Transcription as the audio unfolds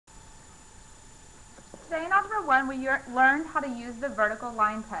Today in Algebra 1 we learned how to use the vertical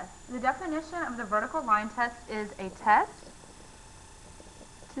line test. The definition of the vertical line test is a test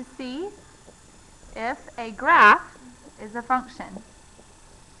to see if a graph is a function.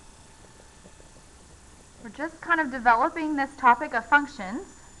 We're just kind of developing this topic of functions,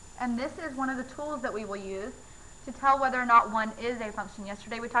 and this is one of the tools that we will use to tell whether or not one is a function.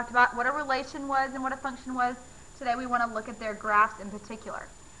 Yesterday we talked about what a relation was and what a function was. Today we want to look at their graphs in particular.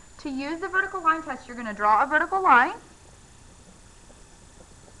 To use the vertical line test, you're going to draw a vertical line.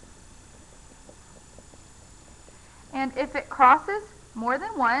 And if it crosses more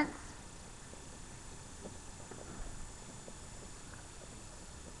than once,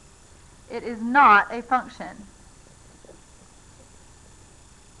 it is not a function.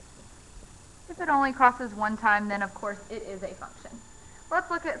 If it only crosses one time, then of course it is a function. Let's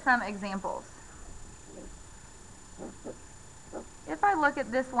look at some examples. If I look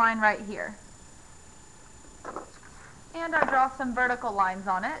at this line right here, and I draw some vertical lines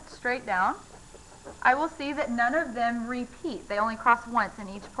on it, straight down, I will see that none of them repeat. They only cross once in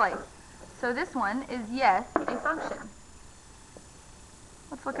each place. So this one is, yes, a function.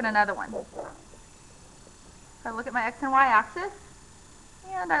 Let's look at another one. If I look at my x and y axis,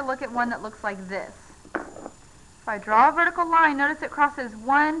 and I look at one that looks like this. If I draw a vertical line, notice it crosses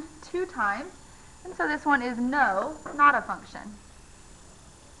 1, 2 times, and so this one is no, not a function.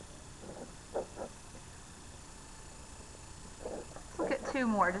 Let's look at 2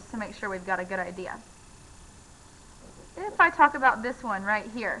 more just to make sure we've got a good idea. If I talk about this one right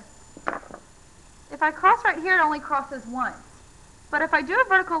here, if I cross right here, it only crosses once. But if I do a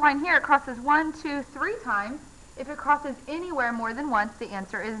vertical line here, it crosses 1, 2, 3 times. If it crosses anywhere more than once, the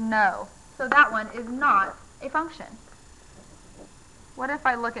answer is no. So that one is not a function. What if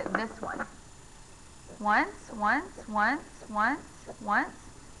I look at this one? Once, once, once, once, once.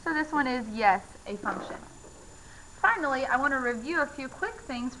 So this one is, yes, a function. Finally, I want to review a few quick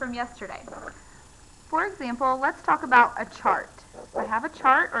things from yesterday. For example, let's talk about a chart. I have a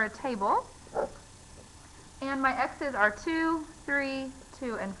chart or a table, and my x's are 2, 3,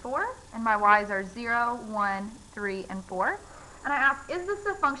 2, and 4, and my y's are 0, 1, 3, and 4. And I ask, is this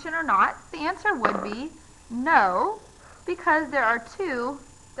a function or not? The answer would be no, because there are 2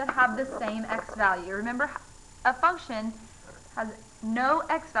 that have the same x value. Remember, a function has no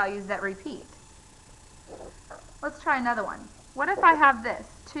x values that repeat. Let's try another one. What if I have this?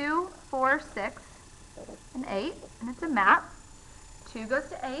 2, 4, 6, and 8, and it's a map. 2 goes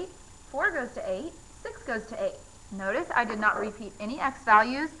to 8, 4 goes to 8, 6 goes to 8. Notice I did not repeat any x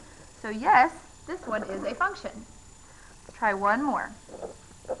values, so yes, this one is a function. Let's try one more.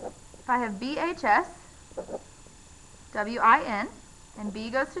 If I have BHS, WIN, and B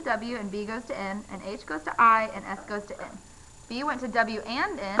goes to W, and B goes to N, and H goes to I, and S goes to N. B went to W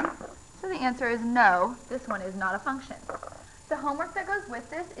and N, so the answer is no, this one is not a function. The homework that goes with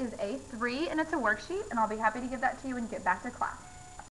this is A3, and it's a worksheet, and I'll be happy to give that to you when you get back to class.